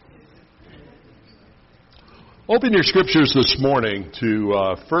Open your scriptures this morning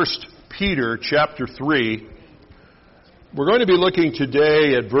to 1 Peter chapter 3. We're going to be looking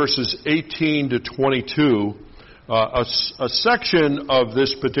today at verses 18 to 22, a section of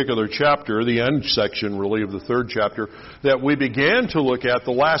this particular chapter, the end section really of the third chapter, that we began to look at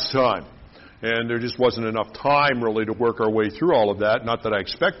the last time. And there just wasn't enough time really to work our way through all of that. Not that I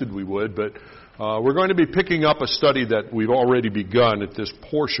expected we would, but we're going to be picking up a study that we've already begun at this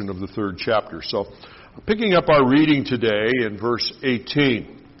portion of the third chapter. So, picking up our reading today in verse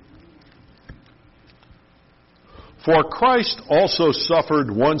 18. For Christ also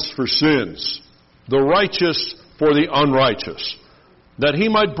suffered once for sins, the righteous for the unrighteous, that he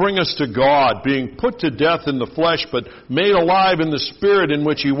might bring us to God, being put to death in the flesh, but made alive in the Spirit, in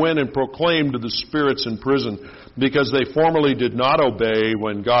which he went and proclaimed to the spirits in prison, because they formerly did not obey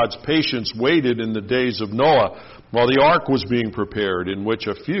when God's patience waited in the days of Noah, while the ark was being prepared, in which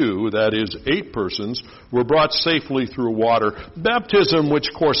a few, that is, 8 persons, were brought safely through water. Baptism, which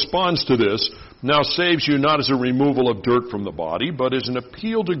corresponds to this, now saves you not as a removal of dirt from the body, but as an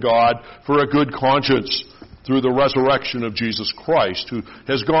appeal to God for a good conscience, through the resurrection of Jesus Christ, who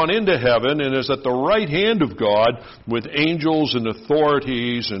has gone into heaven and is at the right hand of God, with angels and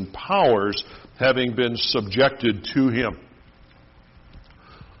authorities and powers having been subjected to him.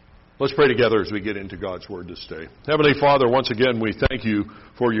 Let's pray together as we get into God's Word this day. Heavenly Father, once again we thank you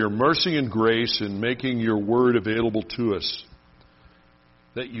for your mercy and grace in making your Word available to us,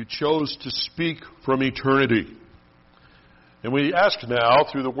 that you chose to speak from eternity. And we ask now,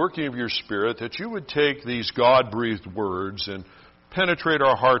 through the working of your Spirit, that you would take these God-breathed words and penetrate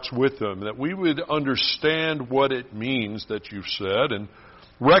our hearts with them, that we would understand what it means that you've said and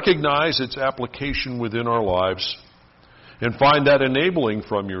recognize its application within our lives, and find that enabling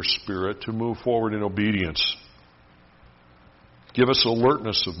from your Spirit to move forward in obedience. Give us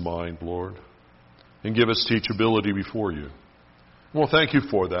alertness of mind, Lord, and give us teachability before you. Well, thank you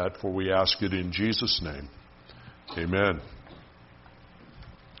for that, for we ask it in Jesus' name. Amen.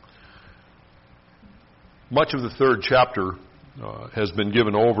 Much of the third chapter has been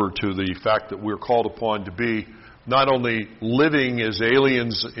given over to the fact that we're called upon to be not only living as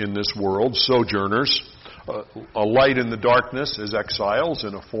aliens in this world, sojourners, a light in the darkness as exiles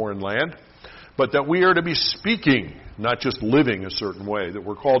in a foreign land, but that we are to be speaking, not just living a certain way, that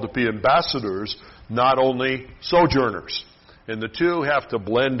we're called to be ambassadors, not only sojourners. And the two have to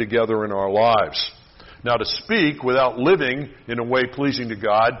blend together in our lives. Now, to speak without living in a way pleasing to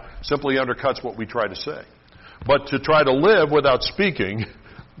God simply undercuts what we try to say. But to try to live without speaking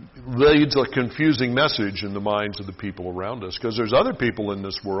leads a confusing message in the minds of the people around us, because there's other people in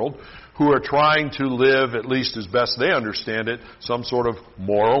this world who are trying to live, at least as best they understand it, some sort of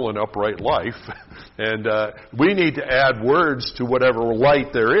moral and upright life. And we need to add words to whatever light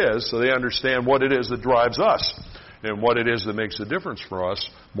there is so they understand what it is that drives us and what it is that makes the difference for us.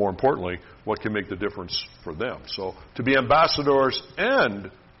 More importantly, what can make the difference for them. So to be ambassadors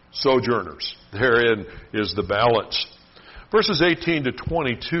and sojourners, therein is the balance. Verses 18 to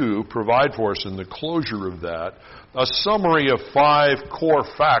 22 provide for us in the closure of that a summary of 5 core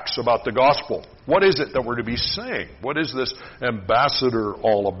facts about the gospel. What is it that we're to be saying? What is this ambassador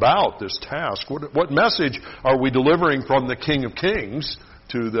all about, this task? What message are we delivering from the King of Kings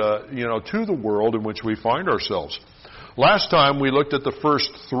to the world in which we find ourselves? Last time we looked at the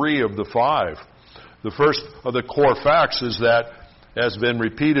first 3 of the 5. The first of the core facts is that, as been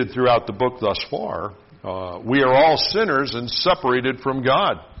repeated throughout the book thus far, we are all sinners and separated from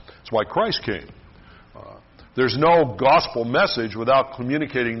God. That's why Christ came. There's no gospel message without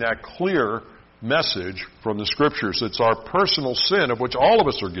communicating that clear message from the Scriptures. It's our personal sin, of which all of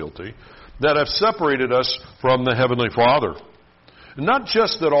us are guilty, that have separated us from the Heavenly Father. Not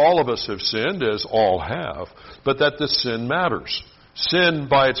just that all of us have sinned, as all have, but that this sin matters. Sin,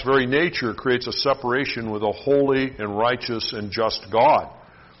 by its very nature, creates a separation with a holy and righteous and just God.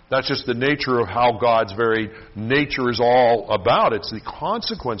 That's just the nature of how God's very nature is all about. It's the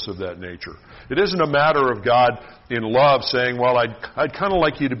consequence of that nature. It isn't a matter of God in love saying, well, I'd kind of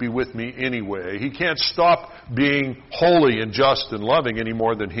like you to be with me anyway. He can't stop being holy and just and loving any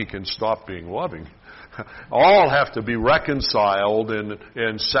more than he can stop being loving. All have to be reconciled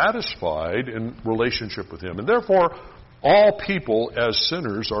and satisfied in relationship with him. And therefore, all people as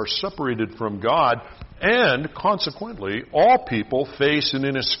sinners are separated from God, and consequently, all people face an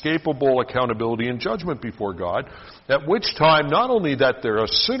inescapable accountability and judgment before God, at which time not only that they're a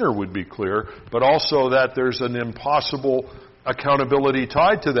sinner would be clear, but also that there's an impossible accountability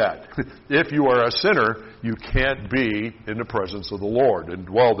tied to that. If you are a sinner, you can't be in the presence of the Lord and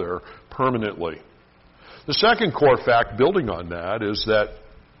dwell there permanently. The second core fact building on that is that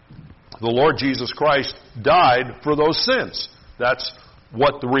The Lord Jesus Christ died for those sins. That's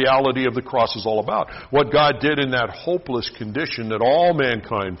what the reality of the cross is all about. What God did in that hopeless condition that all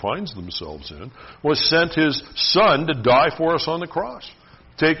mankind finds themselves in was sent His Son to die for us on the cross.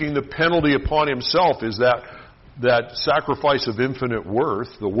 Taking the penalty upon Himself is that sacrifice of infinite worth,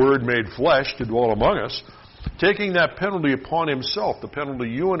 the Word made flesh to dwell among us, taking that penalty upon Himself, the penalty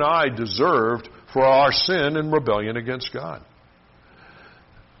you and I deserved for our sin and rebellion against God.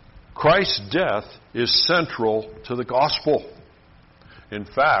 Christ's death is central to the gospel. In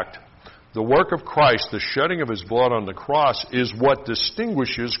fact, the work of Christ, the shedding of His blood on the cross, is what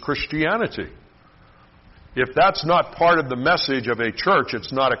distinguishes Christianity. If that's not part of the message of a church,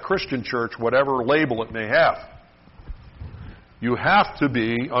 it's not a Christian church, whatever label it may have. You have to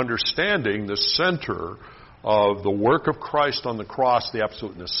be understanding the center of the work of Christ on the cross, the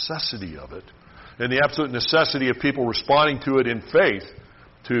absolute necessity of it, and the absolute necessity of people responding to it in faith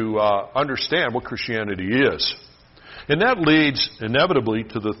to understand what Christianity is. And that leads inevitably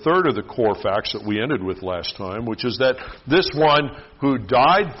to the third of the core facts that we ended with last time, which is that this one who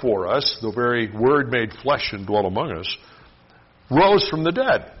died for us, the very Word made flesh and dwelt among us, rose from the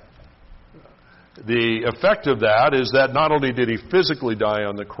dead. The effect of that is that not only did He physically die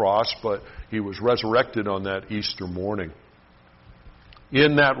on the cross, but He was resurrected on that Easter morning.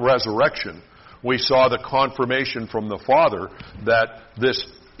 In that resurrection, we saw the confirmation from the Father that this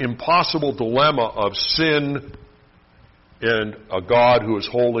impossible dilemma of sin and a God who is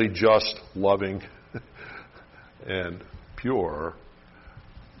holy, just, loving, and pure,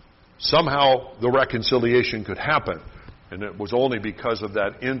 somehow the reconciliation could happen. And it was only because of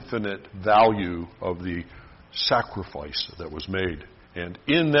that infinite value of the sacrifice that was made. And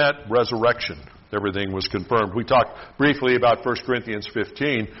in that resurrection, everything was confirmed. We talked briefly about 1 Corinthians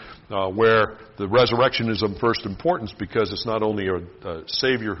 15, where the resurrection is of first importance because it's not only a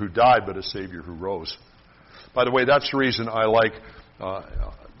Savior who died, but a Savior who rose. By the way, that's the reason I like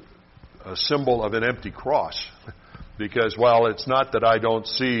a symbol of an empty cross. Because while it's not that I don't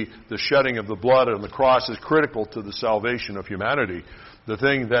see the shedding of the blood on the cross as critical to the salvation of humanity, the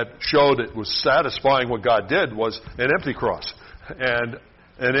thing that showed it was satisfying what God did was an empty cross and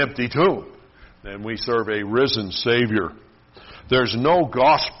an empty tomb. And we serve a risen Savior. There's no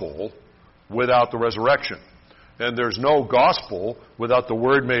gospel without the resurrection. And there's no gospel without the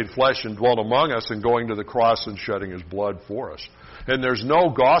Word made flesh and dwelt among us and going to the cross and shedding His blood for us. And there's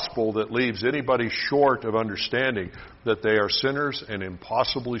no gospel that leaves anybody short of understanding that they are sinners and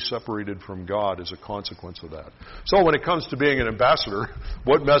impossibly separated from God as a consequence of that. So when it comes to being an ambassador,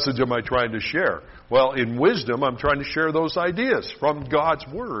 what message am I trying to share? Well, in wisdom, I'm trying to share those ideas from God's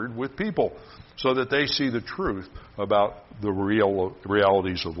Word with people so that they see the truth about the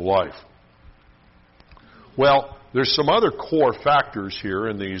realities of life. Well, there's some other core factors here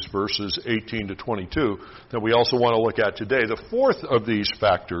in these verses 18 to 22 that we also want to look at today. The fourth of these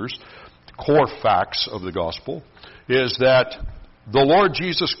factors, core facts of the gospel, is that the Lord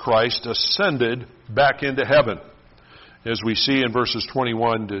Jesus Christ ascended back into heaven. As we see in verses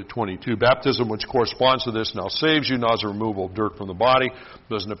 21 to 22, baptism, which corresponds to this, now saves you, not as a removal of dirt from the body,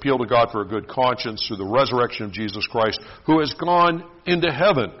 but as an appeal to God for a good conscience through the resurrection of Jesus Christ, who has gone into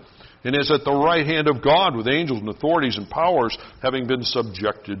heaven and is at the right hand of God with angels and authorities and powers having been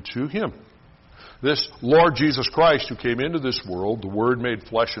subjected to Him. This Lord Jesus Christ who came into this world, the Word made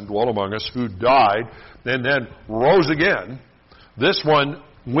flesh and dwelt among us, who died and then rose again, this one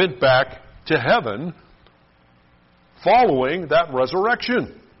went back to heaven following that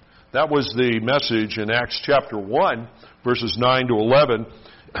resurrection. That was the message in Acts chapter 1, verses 9 to 11.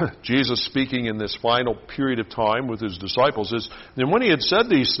 Jesus speaking in this final period of time with His disciples is, and when He had said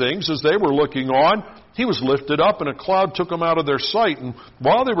these things, as they were looking on, He was lifted up, and a cloud took Him out of their sight. And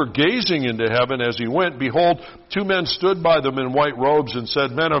while they were gazing into heaven as He went, behold, two men stood by them in white robes and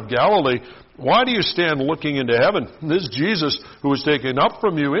said, Men of Galilee, why do you stand looking into heaven? This Jesus who was taken up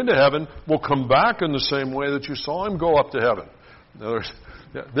from you into heaven will come back in the same way that you saw Him go up to heaven. In other words,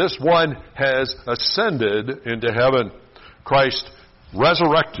 this one has ascended into heaven. Christ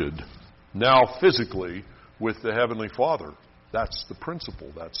resurrected, now physically, with the Heavenly Father. That's the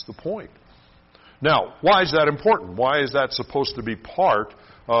principle. That's the point. Now, why is that important? Why is that supposed to be part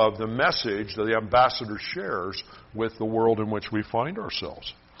of the message that the ambassador shares with the world in which we find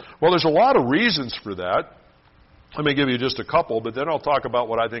ourselves? Well, there's a lot of reasons for that. Let me give you just a couple, but then I'll talk about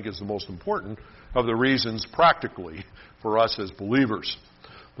what I think is the most important of the reasons practically for us as believers.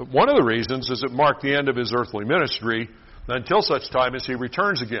 But one of the reasons is it marked the end of His earthly ministry until such time as He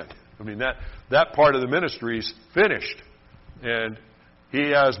returns again. I mean, that part of the ministry is finished. And He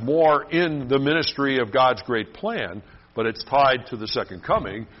has more in the ministry of God's great plan But it's tied to the second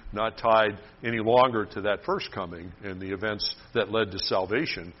coming, not tied any longer to that first coming and the events that led to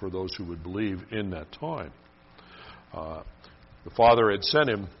salvation for those who would believe in that time. The Father had sent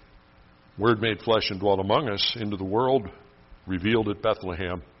him, Word made flesh and dwelt among us, into the world, revealed at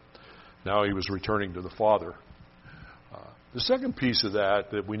Bethlehem. Now he was returning to the Father. The second piece of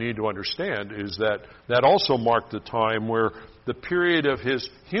that we need to understand is that also marked the time where the period of his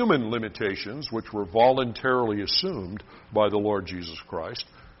human limitations, which were voluntarily assumed by the Lord Jesus Christ,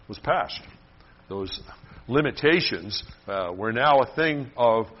 was past. Those limitations were now a thing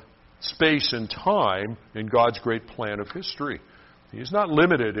of space and time in God's great plan of history. He's not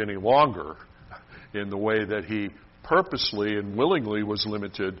limited any longer in the way that he purposely and willingly was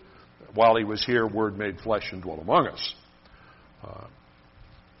limited while he was here, Word made flesh and dwelt among us.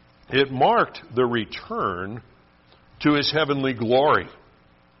 It marked the return to his heavenly glory.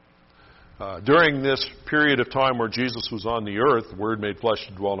 During this period of time where Jesus was on the earth, the Word made flesh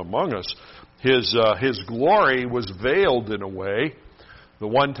and dwelt among us, his glory was veiled in a way. The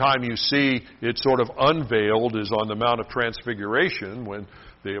one time you see it sort of unveiled is on the Mount of Transfiguration, when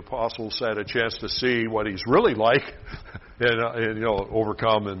the apostles had a chance to see what he's really like, and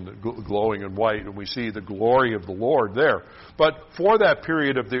overcome and glowing in white, and we see the glory of the Lord there. But for that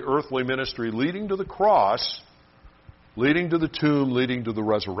period of the earthly ministry leading to the cross, leading to the tomb, leading to the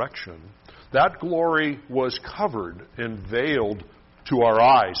resurrection, that glory was covered and veiled to our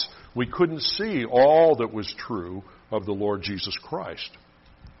eyes. We couldn't see all that was true of the Lord Jesus Christ.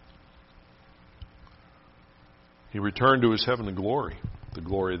 He returned to his heavenly glory, the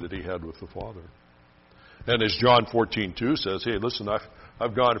glory that he had with the Father. And as John 14:2 says, hey, listen,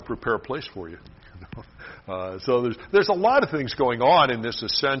 I've gone to prepare a place for you. So there's a lot of things going on in this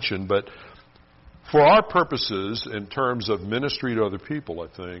ascension, but for our purposes, in terms of ministry to other people, I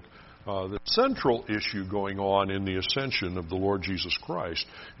think, the central issue going on in the ascension of the Lord Jesus Christ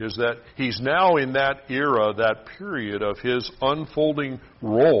is that he's now in that era, that period of his unfolding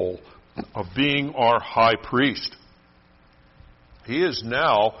role of being our high priest. He is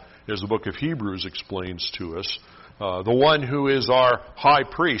now, as the book of Hebrews explains to us, the one who is our high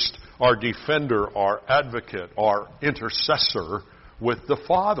priest, our defender, our advocate, our intercessor with the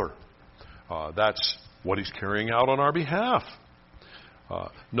Father. That's what he's carrying out on our behalf.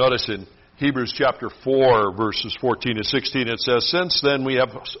 Notice in Hebrews chapter 4, verses 14 to 16, it says, "Since then we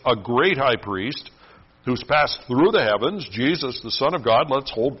have a great high priest who's passed through the heavens, Jesus, the Son of God, let's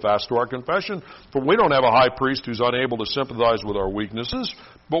hold fast to our confession. For we don't have a high priest who's unable to sympathize with our weaknesses,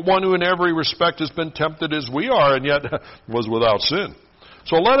 but one who in every respect has been tempted as we are, and yet was without sin.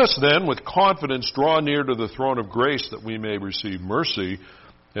 So let us then, with confidence, draw near to the throne of grace, that we may receive mercy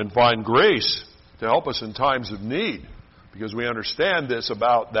and find grace to help us in times of need." Because we understand this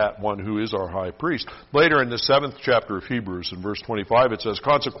about that one who is our high priest. Later in the 7th chapter of Hebrews, in verse 25, it says,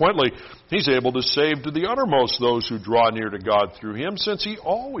 "Consequently, he's able to save to the uttermost those who draw near to God through him, since he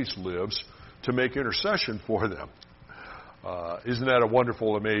always lives to make intercession for them." Isn't that a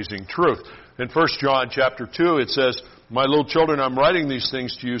wonderful, amazing truth? In 1 John chapter 2, it says, "My little children, I'm writing these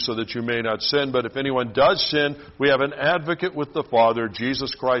things to you so that you may not sin. But if anyone does sin, we have an advocate with the Father,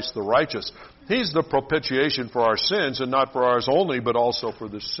 Jesus Christ the righteous. He's the propitiation for our sins, and not for ours only, but also for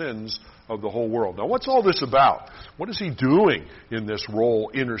the sins of the whole world." Now, what's all this about? What is he doing in this role,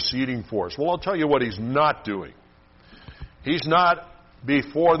 interceding for us? Well, I'll tell you what he's not doing. He's not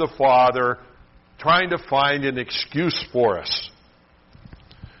before the Father trying to find an excuse for us.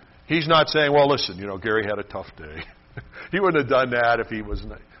 He's not saying, well, listen, Gary had a tough day. He wouldn't have done that if he was...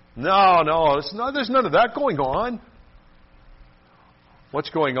 No, there's none of that going on. What's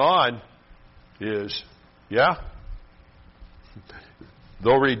going on is, though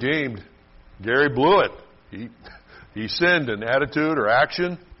redeemed, Gary blew it. He sinned in attitude or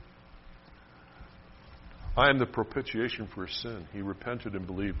action. I am the propitiation for sin. He repented and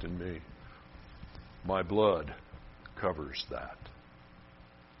believed in me. My blood covers that.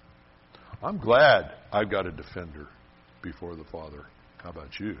 I'm glad I've got a defender before the Father. How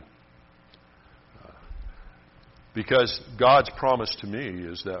about you? Because God's promise to me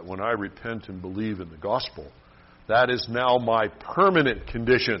is that when I repent and believe in the gospel, that is now my permanent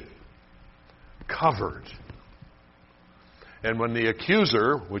condition, covered. And when the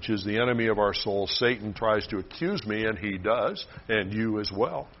accuser, which is the enemy of our soul, Satan, tries to accuse me, and he does, and you as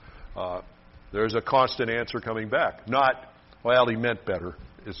well, there's a constant answer coming back. Not, well, he meant better.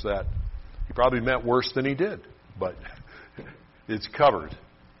 It's that he probably meant worse than he did, but it's covered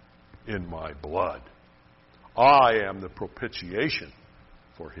in my blood. I am the propitiation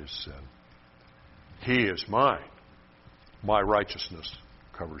for his sin. He is mine. My righteousness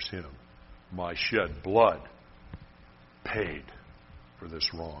covers him. My shed blood paid for this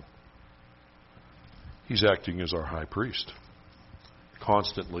wrong. He's acting as our high priest,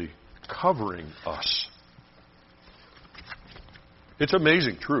 constantly covering us. It's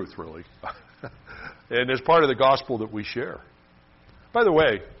amazing truth, really. And it's part of the gospel that we share. By the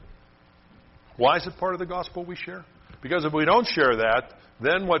way, why is it part of the gospel we share? Because if we don't share that,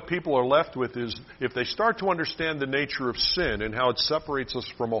 then what people are left with is, if they start to understand the nature of sin and how it separates us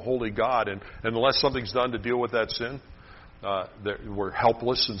from a holy God, and unless something's done to deal with that sin, we're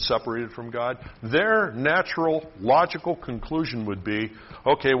helpless and separated from God, their natural, logical conclusion would be,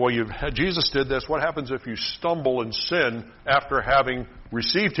 okay, well, Jesus did this. What happens if you stumble in sin after having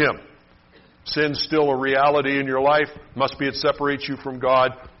received Him? Sin's still a reality in your life. Must be it separates you from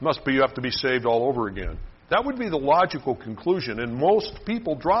God. Must be you have to be saved all over again. That would be the logical conclusion, and most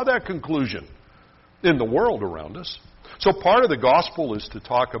people draw that conclusion in the world around us. So part of the gospel is to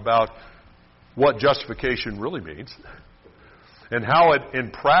talk about what justification really means and how it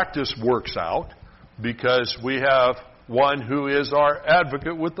in practice works out, because we have one who is our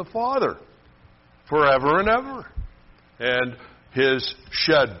advocate with the Father forever and ever. And His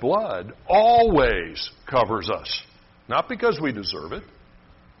shed blood always covers us. Not because we deserve it,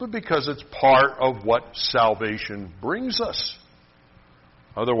 but because it's part of what salvation brings us.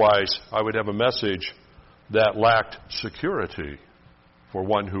 Otherwise, I would have a message that lacked security for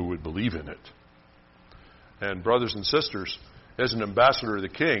one who would believe in it. And brothers and sisters, as an ambassador of the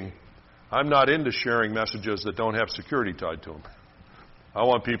King, I'm not into sharing messages that don't have security tied to them. I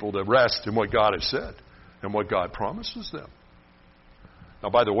want people to rest in what God has said and what God promises them. Now,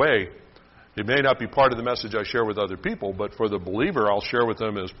 by the way, it may not be part of the message I share with other people, but for the believer, I'll share with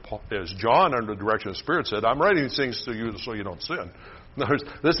them as John, under the direction of the Spirit, said, I'm writing these things to you so you don't sin.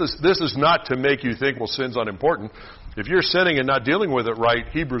 This is not to make you think, well, sin's unimportant. If you're sinning and not dealing with it right,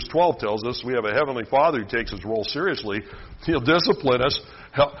 Hebrews 12 tells us we have a Heavenly Father who takes His role seriously. He'll discipline us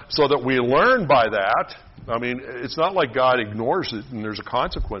so that we learn by that. I mean, it's not like God ignores it and there's a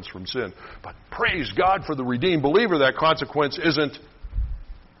consequence from sin. But praise God for the redeemed believer, that consequence isn't,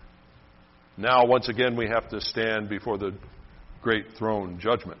 now once again we have to stand before the great throne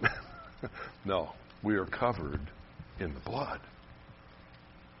judgment. No, we are covered in the blood.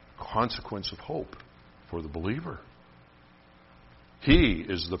 Consequence of hope for the believer. He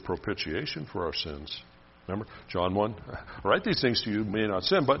is the propitiation for our sins. Remember, John 1, I write these things to you, may not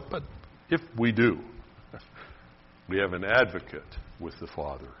sin, but if we do, we have an advocate with the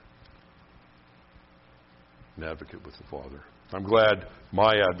Father. An advocate with the Father. I'm glad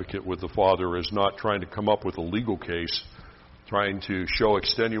my advocate with the Father is not trying to come up with a legal case, trying to show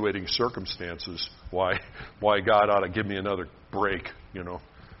extenuating circumstances why God ought to give me another break, you know.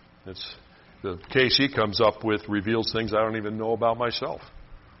 It's the case he comes up with reveals things I don't even know about myself,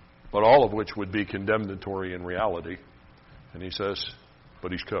 but all of which would be condemnatory in reality. And he says,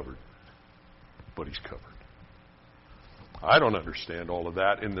 but He's covered. But He's covered. I don't understand all of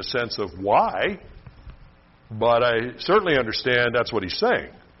that in the sense of why, but I certainly understand that's what he's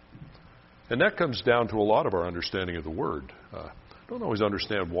saying. And that comes down to a lot of our understanding of the Word. Don't always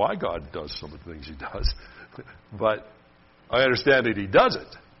understand why God does some of the things He does, but I understand that He does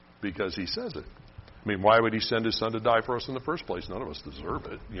it because He says it. I mean, why would He send His Son to die for us in the first place? None of us deserve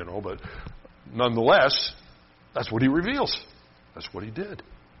it, you know, but nonetheless, that's what He reveals. That's what He did.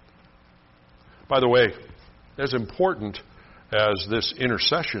 By the way, as important as this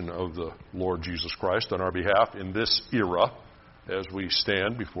intercession of the Lord Jesus Christ on our behalf in this era as we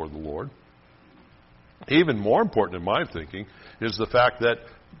stand before the Lord, even more important in my thinking is the fact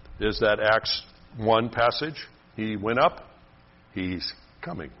that Acts 1 passage, He went up, He's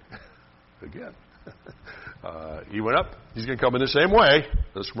coming again. He went up, He's going to come in the same way.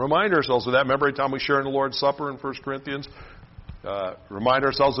 Let's remind ourselves of that. Remember every time we share in the Lord's Supper in 1 Corinthians? Remind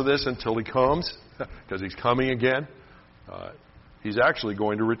ourselves of this until He comes, because He's coming again. He's actually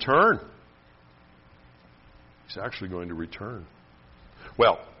going to return. He's actually going to return.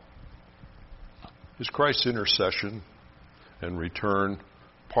 Well, is Christ's intercession and return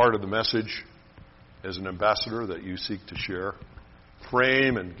part of the message as an ambassador that you seek to share?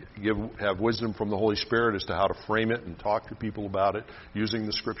 Frame and have wisdom from the Holy Spirit as to how to frame it and talk to people about it using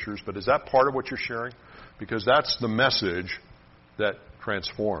the Scriptures. But is that part of what you're sharing? Because that's the message that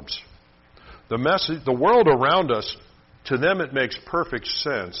transforms. The world around us, to them it makes perfect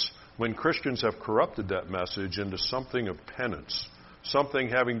sense when Christians have corrupted that message into something of penance, something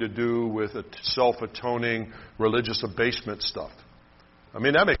having to do with a self-atoning religious abasement stuff. I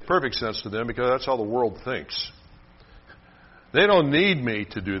mean, that makes perfect sense to them because that's how the world thinks. They don't need me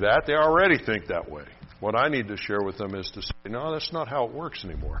to do that. They already think that way. What I need to share with them is to say, no, that's not how it works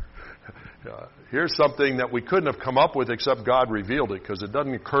anymore. Here's something that we couldn't have come up with except God revealed it, because it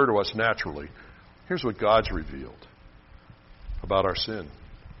doesn't occur to us naturally. Here's what God's revealed about our sin,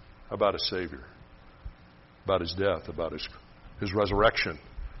 about a Savior, about His death, about His resurrection,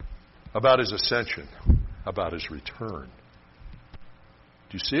 about His ascension, about His return.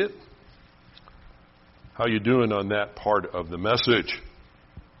 Do you see it? How you doing on that part of the message?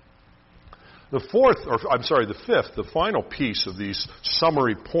 The fifth, the final piece of these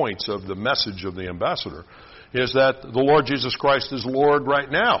summary points of the message of the ambassador is that the Lord Jesus Christ is Lord right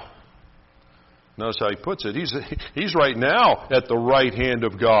now. Notice how he puts it. He's right now at the right hand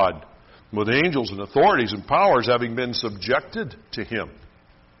of God, with angels and authorities and powers having been subjected to Him.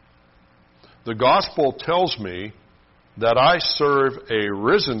 The gospel tells me that I serve a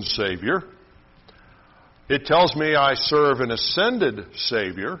risen Savior. It tells me I serve an ascended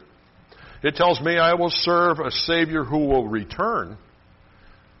Savior. It tells me I will serve a Savior who will return.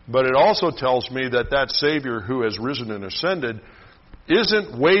 But it also tells me that that Savior who has risen and ascended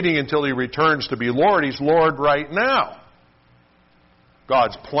isn't waiting until He returns to be Lord. He's Lord right now.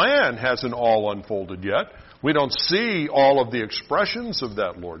 God's plan hasn't all unfolded yet. We don't see all of the expressions of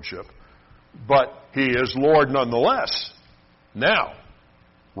that lordship. But He is Lord nonetheless. Now.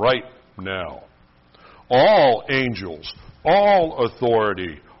 Right now. All angels, all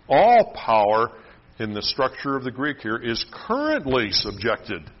authority, all power in the structure of the Greek here is currently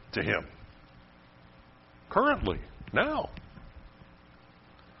subjected to Him. Currently. Now.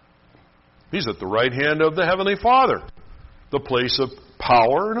 He's at the right hand of the Heavenly Father. The place of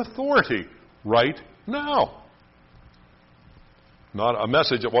power and authority. Right now. Not a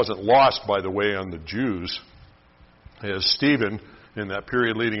message that wasn't lost, by the way, on the Jews. As Stephen, in that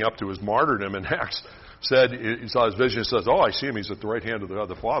period leading up to his martyrdom in Acts, said, he saw his vision and says, "Oh, I see him, he's at the right hand of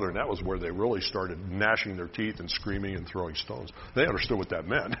the Father." And that was where they really started gnashing their teeth and screaming and throwing stones. They understood what that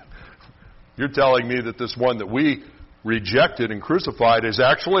meant. You're telling me that this one that we rejected and crucified is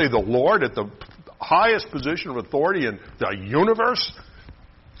actually the Lord at the highest position of authority in the universe?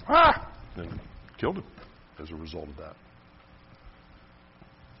 And killed him as a result of that.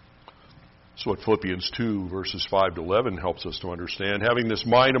 That's what Philippians 2, verses 5 to 11 helps us to understand. Having this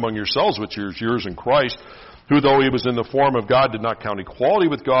mind among yourselves, which is yours in Christ, who, though He was in the form of God, did not count equality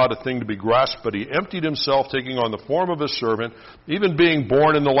with God a thing to be grasped, but He emptied Himself, taking on the form of a servant, even being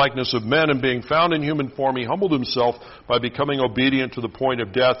born in the likeness of men, and being found in human form, He humbled Himself by becoming obedient to the point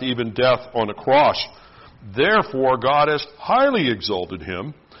of death, even death on a cross. Therefore God has highly exalted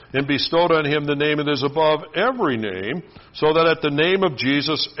Him, and bestowed on Him the name that is above every name, so that at the name of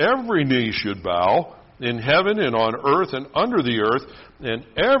Jesus every knee should bow, in heaven and on earth and under the earth, and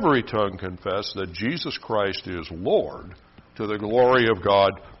every tongue confess that Jesus Christ is Lord, to the glory of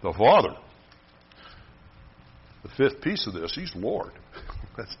God the Father. The fifth piece of this, He's Lord.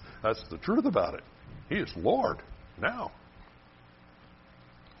 That's the truth about it. He is Lord now.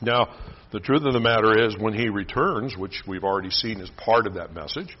 Now, the truth of the matter is, when He returns, which we've already seen as part of that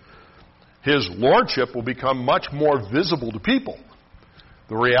message, His lordship will become much more visible to people.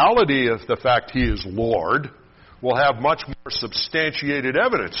 The reality of the fact He is Lord will have much more substantiated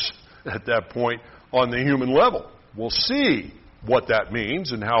evidence at that point on the human level. We'll see what that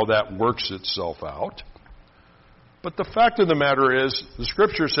means and how that works itself out. But the fact of the matter is, the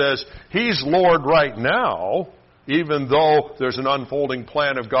Scripture says He's Lord right now, even though there's an unfolding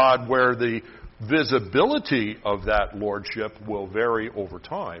plan of God where the visibility of that lordship will vary over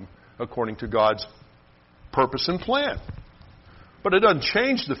time according to God's purpose and plan. But it doesn't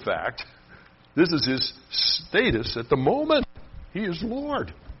change the fact this is His status at the moment. He is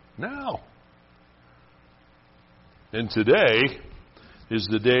Lord now. And today is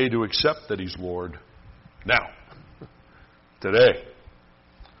the day to accept that He's Lord now. Today.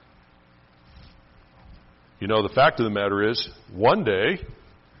 You know, the fact of the matter is, one day,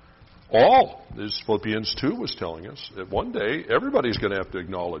 as Philippians 2 was telling us, that one day everybody's going to have to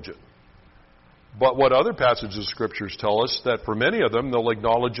acknowledge it. But what other passages of Scriptures tell us, that for many of them, they'll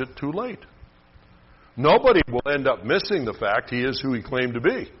acknowledge it too late. Nobody will end up missing the fact He is who He claimed to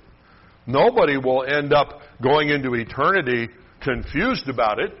be. Nobody will end up going into eternity confused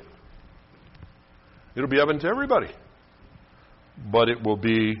about it. It'll be evident to everybody. But it will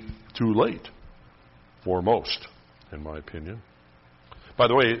be too late for most, in my opinion. By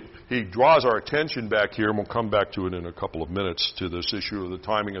the way, he draws our attention back here, and we'll come back to it in a couple of minutes, to this issue of the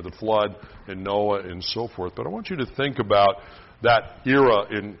timing of the flood and Noah and so forth. But I want you to think about that era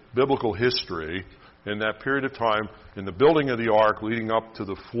in biblical history, in that period of time, in the building of the ark leading up to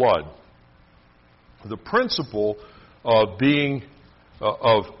the flood. The principle of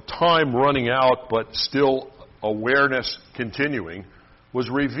of time running out, but still awareness continuing, was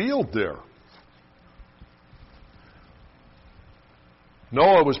revealed there.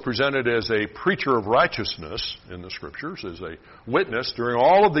 Noah was presented as a preacher of righteousness in the Scriptures, as a witness during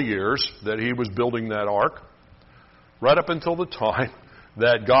all of the years that he was building that ark, right up until the time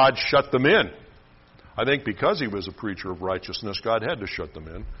that God shut them in. I think because he was a preacher of righteousness, God had to shut them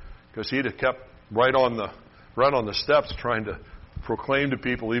in, because he'd have kept right on the steps trying to proclaim to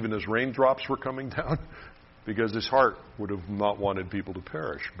people even as raindrops were coming down, because his heart would have not wanted people to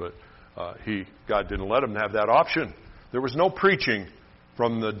perish. But God didn't let him have that option. There was no preaching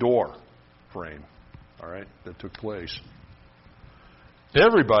from the door frame, all right, that took place.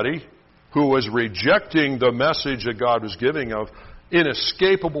 Everybody who was rejecting the message that God was giving of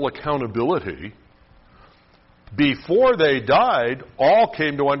inescapable accountability, before they died, all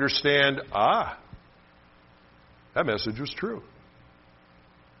came to understand, that message was true.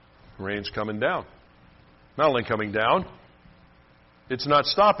 Rain's coming down. Not only coming down, it's not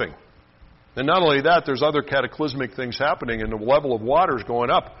stopping. And not only that, there's other cataclysmic things happening, and the level of water is going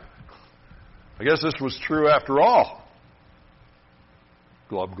up. I guess this was true after all.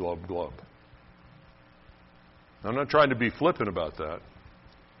 Glub, glub, glub. I'm not trying to be flippant about that.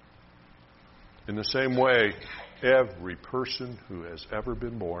 In the same way, every person who has ever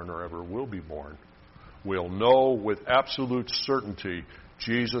been born or ever will be born will know with absolute certainty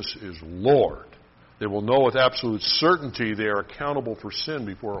Jesus is Lord. They will know with absolute certainty they are accountable for sin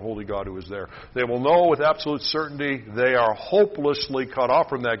before a holy God who is there. They will know with absolute certainty they are hopelessly cut off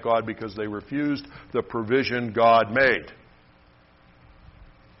from that God because they refused the provision God made.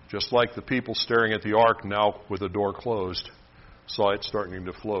 Just like the people staring at the ark now with the door closed saw it starting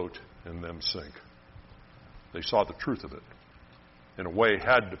to float and them sink. They saw the truth of it. In a way,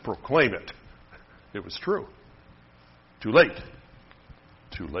 had to proclaim it. It was true. Too late.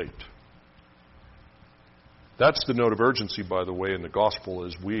 Too late. That's the note of urgency, by the way, in the gospel,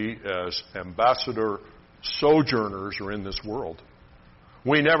 as we, as ambassador sojourners, are in this world.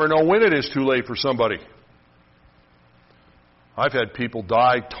 We never know when it is too late for somebody. I've had people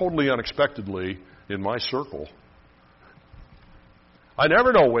die totally unexpectedly in my circle. I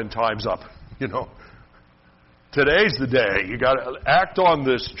never know when time's up, Today's the day. You got to act on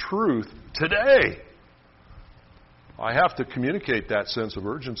this truth today. I have to communicate that sense of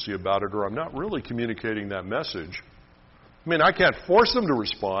urgency about it, or I'm not really communicating that message. I mean, I can't force them to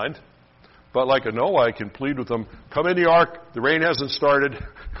respond, but like a Noah, I can plead with them, come in the ark, the rain hasn't started,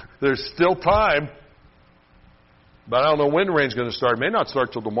 there's still time, but I don't know when the rain's going to start. It may not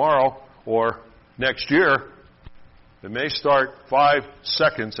start till tomorrow or next year. It may start 5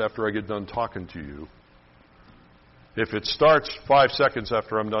 seconds after I get done talking to you. If it starts 5 seconds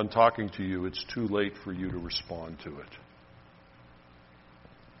after I'm done talking to you, it's too late for you to respond to it.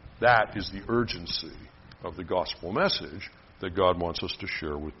 That is the urgency of the gospel message that God wants us to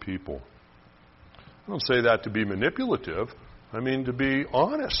share with people. I don't say that to be manipulative. I mean to be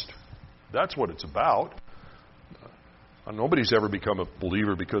honest. That's what it's about. Nobody's ever become a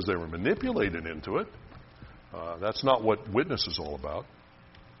believer because they were manipulated into it. That's not what witness is all about.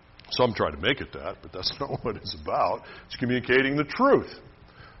 Some try to make it that, but that's not what it's about. It's communicating the truth.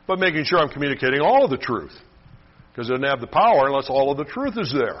 But making sure I'm communicating all of the truth. Because it doesn't have the power unless all of the truth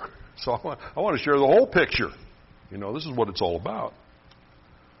is there. So I want to share the whole picture. This is what it's all about.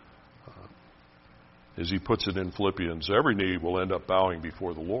 As he puts it in Philippians, every knee will end up bowing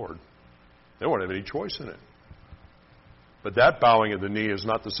before the Lord. They won't have any choice in it. But that bowing of the knee is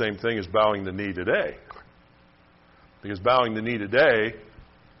not the same thing as bowing the knee today. Because bowing the knee today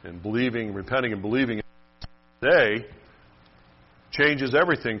and believing, repenting and believing today changes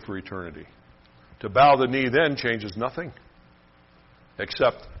everything for eternity. To bow the knee then changes nothing.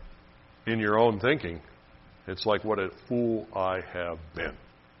 Except in your own thinking, it's like, what a fool I have been.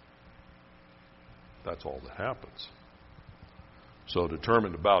 That's all that happens. So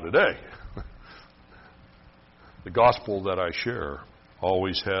determined to bow today. The gospel that I share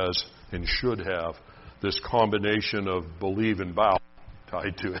always has and should have this combination of believe and bow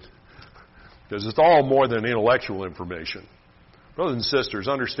tied to it. Because it's all more than intellectual information. Brothers and sisters,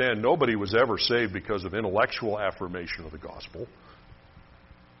 understand nobody was ever saved because of intellectual affirmation of the gospel.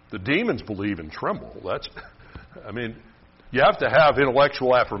 The demons believe and tremble. You have to have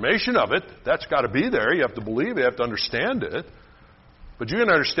intellectual affirmation of it. That's got to be there. You have to believe it. You have to understand it. But you can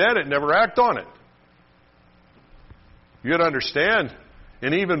understand it and never act on it. You got to understand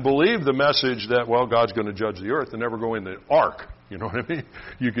and even believe the message that, God's going to judge the earth and never go in the ark. You know what I mean?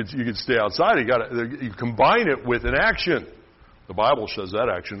 You could stay outside. You combine it with an action. The Bible says that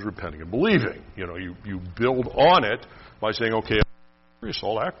action is repenting and believing. You build on it by saying, okay,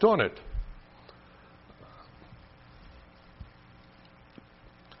 I'll act on it.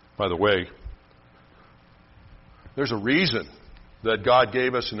 By the way, there's a reason that God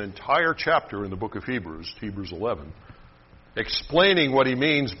gave us an entire chapter in the book of Hebrews, Hebrews 11, explaining what He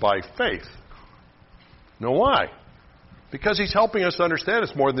means by faith. Know why? Because He's helping us understand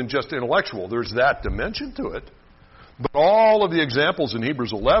it's more than just intellectual. There's that dimension to it. But all of the examples in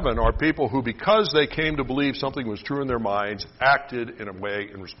Hebrews 11 are people who, because they came to believe something was true in their minds, acted in a way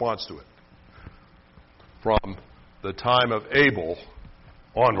in response to it. From the time of Abel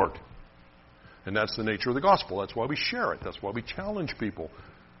onward. And that's the nature of the gospel. That's why we share it. That's why we challenge people.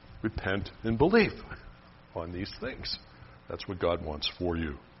 Repent and believe on these things. That's what God wants for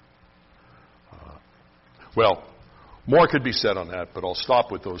you. Well, more could be said on that, but I'll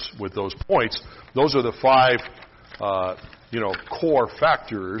stop with those points. Those are the five core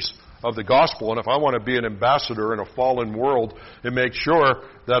factors of the gospel. And if I want to be an ambassador in a fallen world and make sure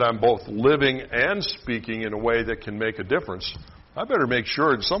that I'm both living and speaking in a way that can make a difference, I better make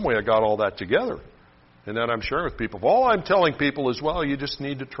sure in some way I got all that together. And that I'm sharing with people. If all I'm telling people is, well, you just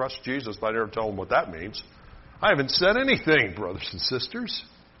need to trust Jesus, but I never tell them what that means. I haven't said anything, brothers and sisters.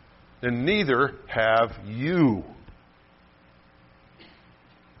 And neither have you.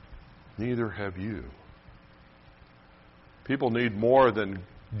 Neither have you. People need more than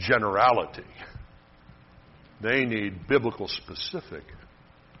generality. They need biblical specific.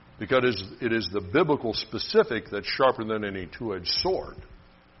 Because it is the biblical specific that's sharper than any two-edged sword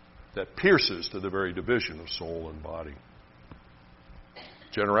that pierces to the very division of soul and body.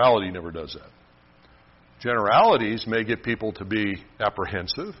 Generality never does that. Generalities may get people to be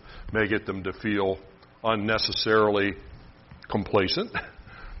apprehensive, may get them to feel unnecessarily complacent,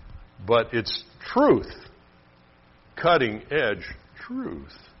 but it's truth, cutting-edge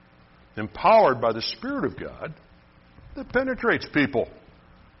truth, empowered by the Spirit of God, that penetrates people.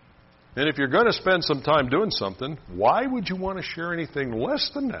 And if you're going to spend some time doing something, why would you want to share anything less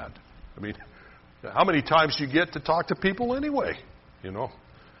than that? I mean, how many times do you get to talk to people anyway? You know,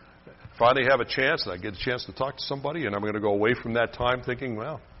 finally have a chance, and I get a chance to talk to somebody, and I'm going to go away from that time thinking,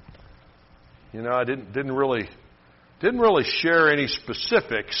 well, you know, I didn't really share any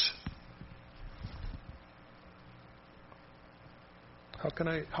specifics. How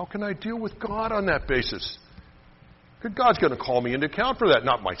can I deal with God on that basis? God's going to call me into account for that,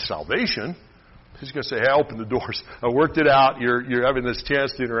 not my salvation. He's going to say, hey, I opened the doors. I worked it out. You're having this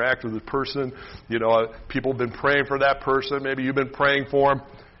chance to interact with the person. You know, people have been praying for that person. Maybe you've been praying for them.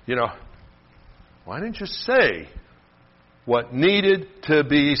 You know, why didn't you say what needed to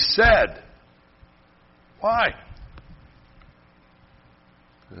be said? Why?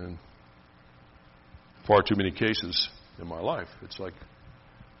 And far too many cases in my life, it's like,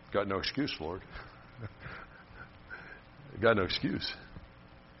 got no excuse, Lord. Got no excuse.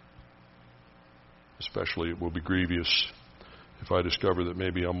 Especially it will be grievous if I discover that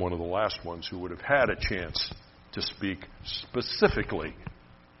maybe I'm one of the last ones who would have had a chance to speak specifically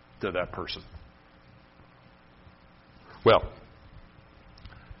to that person. Well,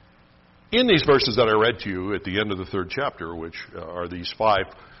 in these verses that I read to you at the end of the 3rd chapter, which are these 5,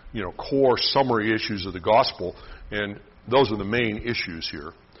 core summary issues of the gospel, and those are the main issues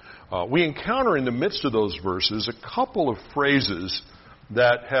here, we encounter in the midst of those verses a couple of phrases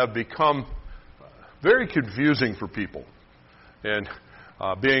that have become very confusing for people. And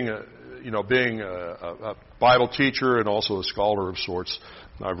being a Bible teacher and also a scholar of sorts,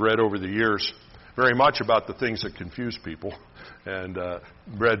 I've read over the years very much about the things that confuse people and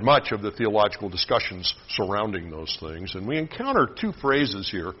read much of the theological discussions surrounding those things. And we encounter 2 phrases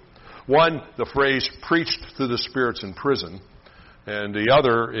here. One, the phrase preached to the spirits in prison, and the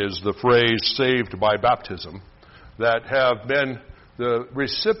other is the phrase saved by baptism, that have been the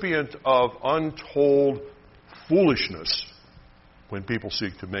recipient of untold foolishness when people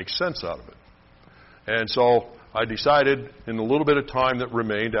seek to make sense out of it. And so I decided in the little bit of time that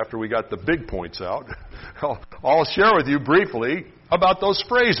remained after we got the big points out, I'll share with you briefly about those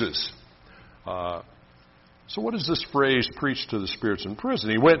phrases. So what is this phrase, preached to the spirits in prison?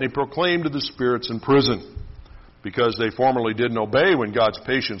 He went and he proclaimed to the spirits in prison, because they formerly didn't obey when God's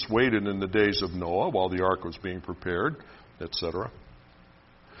patience waited in the days of Noah while the ark was being prepared, etc.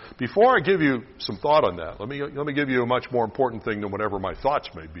 Before I give you some thought on that, let me give you a much more important thing than whatever my thoughts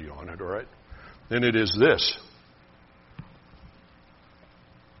may be on it, all right? And it is this.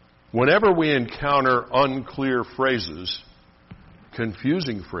 Whenever we encounter unclear phrases,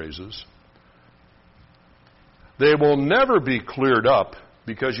 confusing phrases, they will never be cleared up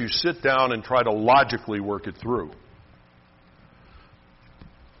because you sit down and try to logically work it through.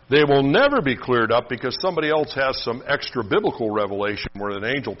 They will never be cleared up because somebody else has some extra biblical revelation where an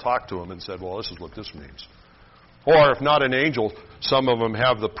angel talked to him and said, well, this is what this means. Or if not an angel, some of them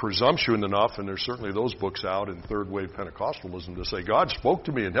have the presumption enough, and there's certainly those books out in third-wave Pentecostalism, to say, God spoke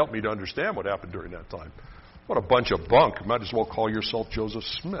to me and helped me to understand what happened during that time. What a bunch of bunk. You might as well call yourself Joseph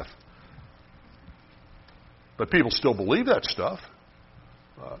Smith. But people still believe that stuff.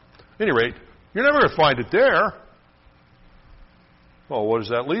 At any rate, you're never going to find it there. Well, what does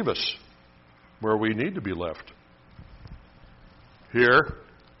that leave us? Where we need to be left. Here,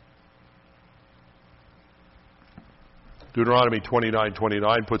 Deuteronomy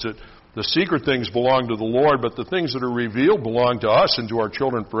 29:29 puts it, the secret things belong to the Lord, but the things that are revealed belong to us and to our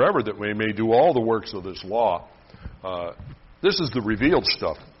children forever, that we may do all the works of this law. This is the revealed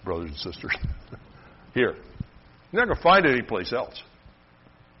stuff, brothers and sisters. Here. You're not going to find it anyplace else.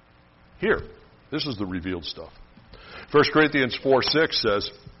 Here. This is the revealed stuff. 1 Corinthians 4:6 says,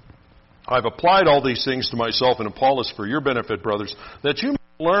 I've applied all these things to myself and Apollos for your benefit, brothers, that you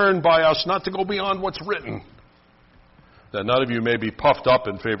may learn by us not to go beyond what's written, that none of you may be puffed up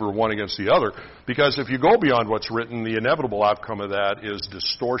in favor of one against the other, because if you go beyond what's written, the inevitable outcome of that is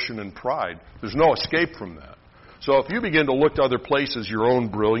distortion and pride. There's no escape from that. So if you begin to look to other places, your own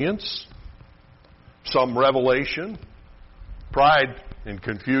brilliance, some revelation, pride and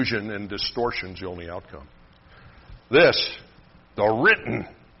confusion and distortion is the only outcome. This, the written,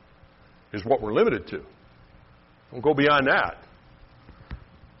 is what we're limited to. Don't go beyond that.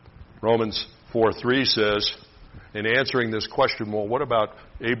 Romans 4:3 says, in answering this question, well, what about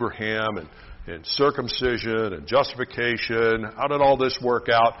Abraham and circumcision and justification? How did all this work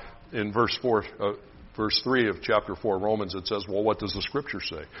out? In verse 3 of chapter 4 of Romans, it says, well, what does the Scripture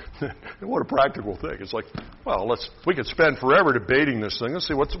say? What a practical thing. It's like, well, we could spend forever debating this thing. Let's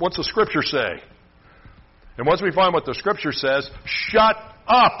see, what's the Scripture say? And once we find what the Scripture says, shut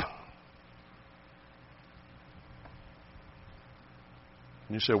up!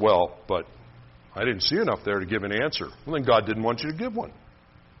 And you say, well, but I didn't see enough there to give an answer. Well, then God didn't want you to give one.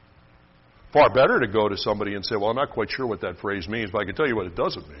 Far better to go to somebody and say, well, I'm not quite sure what that phrase means, but I can tell you what it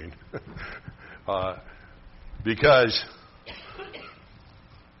doesn't mean. Because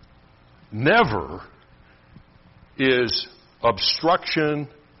never is obstruction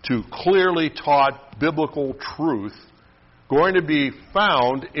to clearly taught biblical truth going to be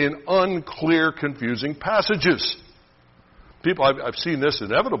found in unclear, confusing passages. People, I've seen this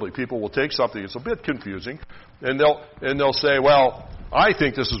inevitably. People will take something that's a bit confusing, and they'll say, "Well, I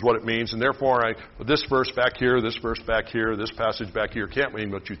think this is what it means, and therefore, this verse back here, this verse back here, this passage back here can't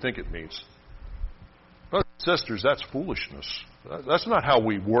mean what you think it means." Brothers and sisters, that's foolishness. That's not how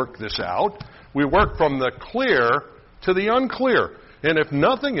we work this out. We work from the clear to the unclear. And if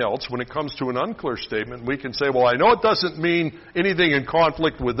nothing else, when it comes to an unclear statement, we can say, "Well, I know it doesn't mean anything in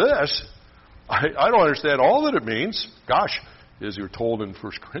conflict with this. I don't understand all that it means." Gosh, as you're told in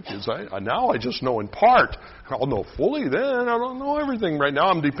 1 Corinthians, now I just know in part. I'll know fully then. I don't know everything right now.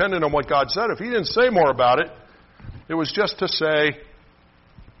 I'm dependent on what God said. If He didn't say more about it, it was just to say,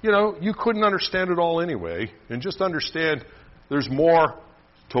 you couldn't understand it all anyway. And just understand there's more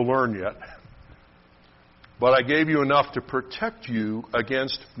to learn yet. But I gave you enough to protect you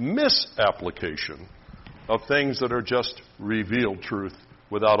against misapplication of things that are just revealed truth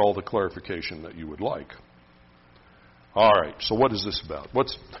without all the clarification that you would like. All right, so what is this about?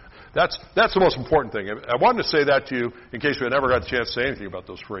 That's the most important thing. I wanted to say that to you in case we never got a chance to say anything about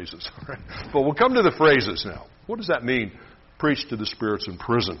those phrases. But we'll come to the phrases now. What does that mean, preach to the spirits in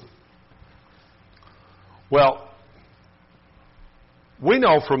prison? Well, we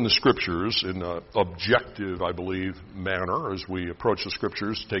know from the Scriptures in an objective, I believe, manner as we approach the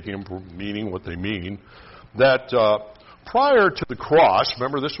Scriptures, taking them for meaning what they mean, that prior to the cross,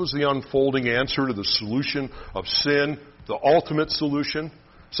 remember this was the unfolding answer to the solution of sin, the ultimate solution.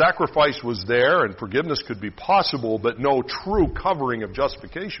 Sacrifice was there and forgiveness could be possible, but no true covering of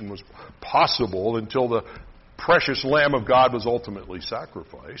justification was possible until the precious Lamb of God was ultimately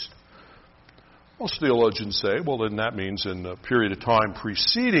sacrificed. Most theologians say, well, then that means in the period of time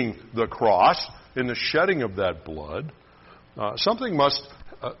preceding the cross, in the shedding of that blood, something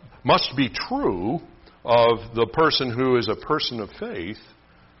must be true of the person who is a person of faith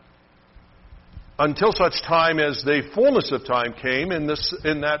until such time as the fullness of time came and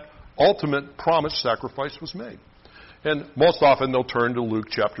in that ultimate promised sacrifice was made. And most often they'll turn to Luke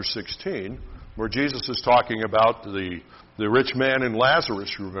chapter 16, where Jesus is talking about the rich man and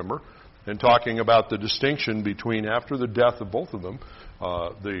Lazarus, you remember, and talking about the distinction between after the death of both of them.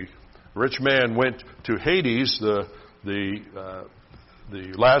 The rich man went to Hades, the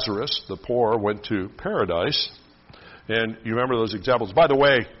Lazarus, the poor, went to paradise. And you remember those examples. By the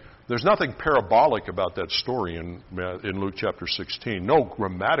way, There's nothing parabolic about that story in Luke chapter 16. No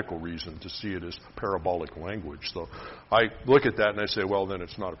grammatical reason to see it as parabolic language. So I look at that and I say, well, then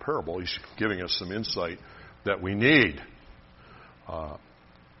it's not a parable. He's giving us some insight that we need.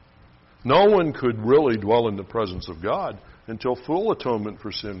 No one could really dwell in the presence of God until full atonement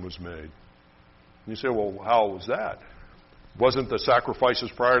for sin was made. And you say, well, how was that? Wasn't the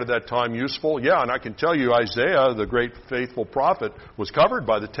sacrifices prior to that time useful? Yeah, and I can tell you Isaiah, the great faithful prophet, was covered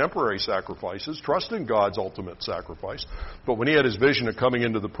by the temporary sacrifices, trusting God's ultimate sacrifice. But when he had his vision of coming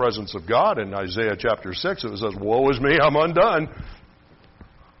into the presence of God in Isaiah chapter 6, it says, woe is me, I'm undone.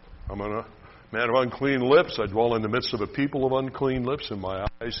 I'm a man of unclean lips. I dwell in the midst of a people of unclean lips, and my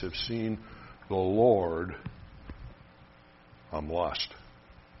eyes have seen the Lord. I'm lost.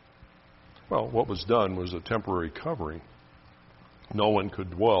 Well, what was done was a temporary covering. No one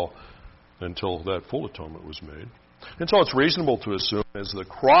could dwell until that full atonement was made. And so it's reasonable to assume as the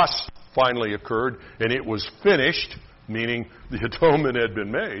cross finally occurred and it was finished, meaning the atonement had been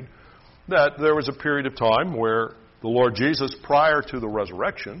made, that there was a period of time where the Lord Jesus, prior to the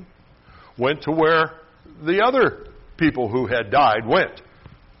resurrection, went to where the other people who had died went.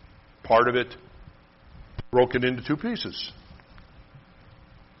 Part of it broken into two pieces.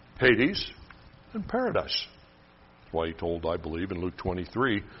 Hades and paradise. That's why he told, I believe, in Luke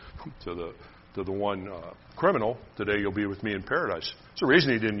 23 to the one criminal, today you'll be with me in paradise. It's the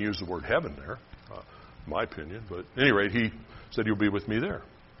reason he didn't use the word heaven there, in my opinion. But at any rate, he said, you'll be with me there.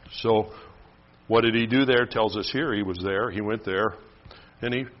 So what did he do there? Tells us here he was there, he went there,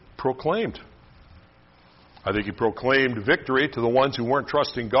 and he proclaimed. I think he proclaimed victory to the ones who weren't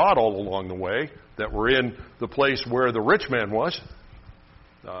trusting God all along the way, that were in the place where the rich man was.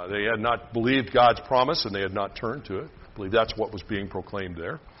 They had not believed God's promise, and they had not turned to it. I believe that's what was being proclaimed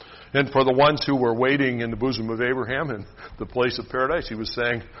there. And for the ones who were waiting in the bosom of Abraham in the place of paradise, he was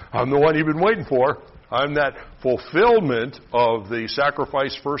saying, I'm the one you've been waiting for. I'm that fulfillment of the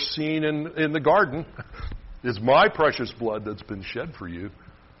sacrifice first seen in the garden. It's my precious blood that's been shed for you.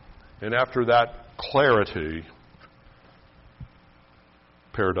 And after that clarity,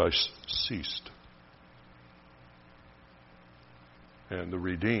 paradise ceased. And the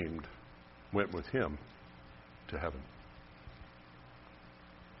redeemed went with him to heaven.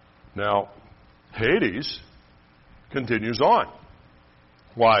 Now, Hades continues on.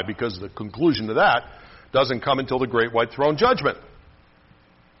 Why? Because the conclusion to that doesn't come until the great white throne judgment.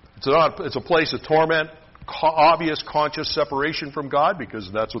 It's a place of torment, obvious conscious separation from God, because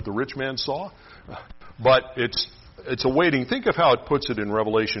that's what the rich man saw. But it's a waiting. Think of how it puts it in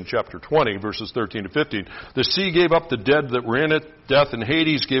Revelation chapter 20, verses 13 to 15. The sea gave up the dead that were in it. Death and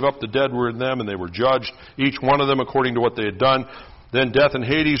Hades gave up the dead were in them, and they were judged, each one of them according to what they had done. Then death and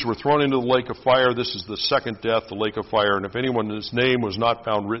Hades were thrown into the lake of fire. This is the second death, the lake of fire. And if anyone's name was not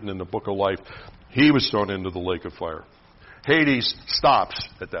found written in the book of life, he was thrown into the lake of fire. Hades stops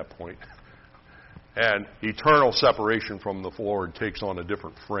at that point. And eternal separation from the Lord takes on a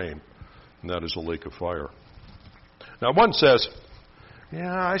different frame. And that is the lake of fire. Now, one says,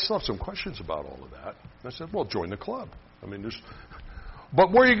 yeah, I still have some questions about all of that. And I said, well, join the club.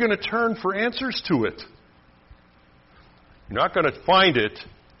 But where are you going to turn for answers to it? You're not going to find it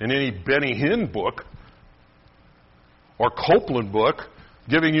in any Benny Hinn book or Copeland book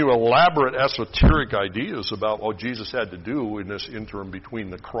giving you elaborate esoteric ideas about what Jesus had to do in this interim between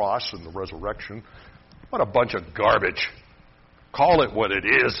the cross and the resurrection. What a bunch of garbage. Call it what it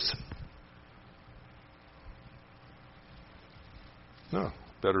is. No,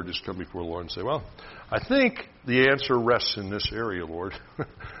 better just come before the Lord and say, well, I think the answer rests in this area, Lord.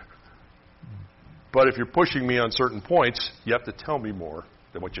 But if you're pushing me on certain points, you have to tell me more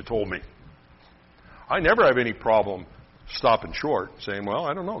than what you told me. I never have any problem stopping short, saying, well,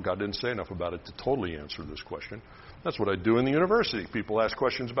 I don't know. God didn't say enough about it to totally answer this question. That's what I do in the university. People ask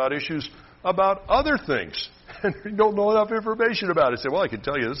questions about issues about other things, and you don't know enough information about it. Say, well, I can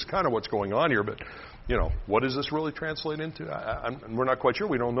tell you this is kind of what's going on here, but, what does this really translate into? We're not quite sure.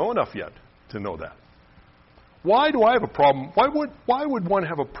 We don't know enough yet to know that. Why do I have a problem? Why would one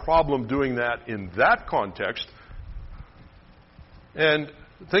have a problem doing that in that context? And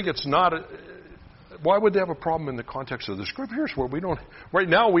think it's not. Why would they have a problem in the context of the Scriptures where we don't? Right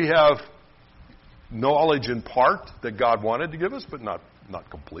now we have knowledge in part that God wanted to give us, but not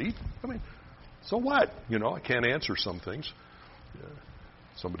complete. So what? I can't answer some things.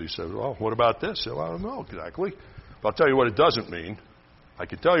 Somebody said, well, what about this? Well, I don't know exactly. But I'll tell you what it doesn't mean. I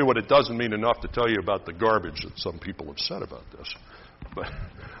can tell you what it doesn't mean enough to tell you about the garbage that some people have said about this. But,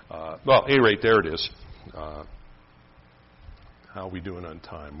 at any rate, there it is. How are we doing on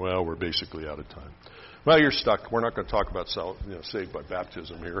time? Well, we're basically out of time. Well, you're stuck. We're not going to talk about saved by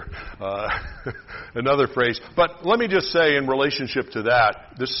baptism here. Another phrase. But let me just say in relationship to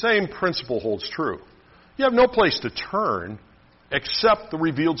that, the same principle holds true. You have no place to turn except the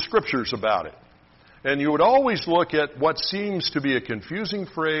revealed Scriptures about it. And you would always look at what seems to be a confusing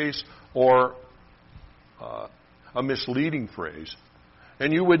phrase or a misleading phrase.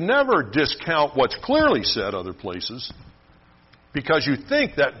 And you would never discount what's clearly said other places because you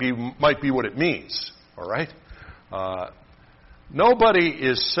think that might be what it means. All right? Nobody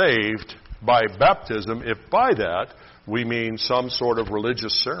is saved by baptism if by that we mean some sort of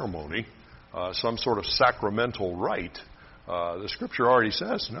religious ceremony, some sort of sacramental rite. The Scripture already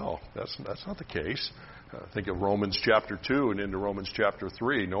says, no, that's not the case. Think of Romans chapter 2 and into Romans chapter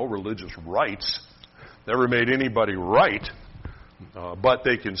 3. No religious rites never made anybody right, but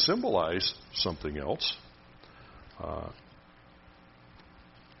they can symbolize something else.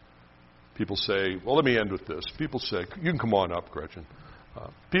 People say, well, let me end with this. People say, you can come on up, Gretchen.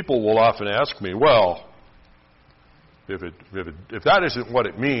 People will often ask me, well, if that isn't what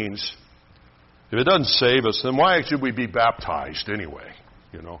it means, if it doesn't save us, then why should we be baptized anyway?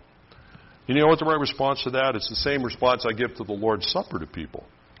 You know what the right response to that? It's the same response I give to the Lord's Supper to people.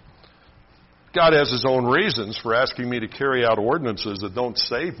 God has His own reasons for asking me to carry out ordinances that don't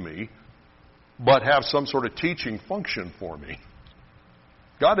save me, but have some sort of teaching function for me.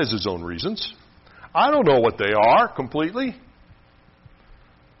 God has His own reasons. I don't know what they are completely,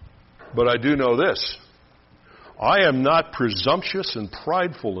 but I do know this. I am not presumptuous and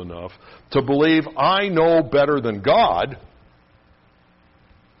prideful enough to believe I know better than God,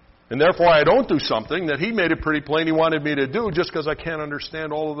 and therefore I don't do something that He made it pretty plain He wanted me to do just because I can't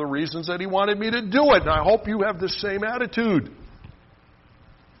understand all of the reasons that He wanted me to do it. And I hope you have the same attitude.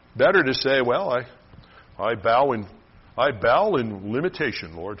 Better to say, well, I bow in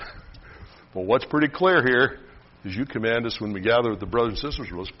limitation, Lord. Well, what's pretty clear here is you command us when we gather with the brothers and sisters,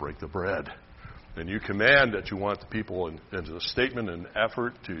 let's break the bread. And you command that you want the people in a statement and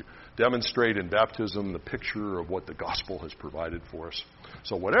effort to demonstrate in baptism the picture of what the gospel has provided for us.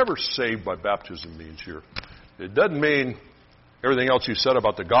 So whatever saved by baptism means here, it doesn't mean everything else you said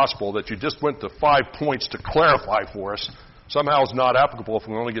about the gospel that you just went to 5 points to clarify for us. Somehow is not applicable if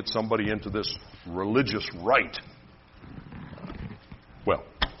we only get somebody into this religious rite. Well,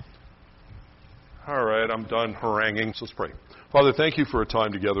 all right, I'm done haranguing. So let's pray. Father, thank you for a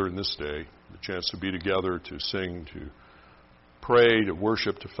time together in this day, the chance to be together, to sing, to pray, to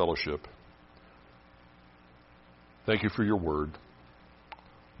worship, to fellowship. Thank you for your word.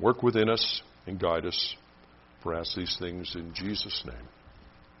 Work within us and guide us. For I ask these things in Jesus'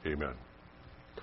 name. Amen.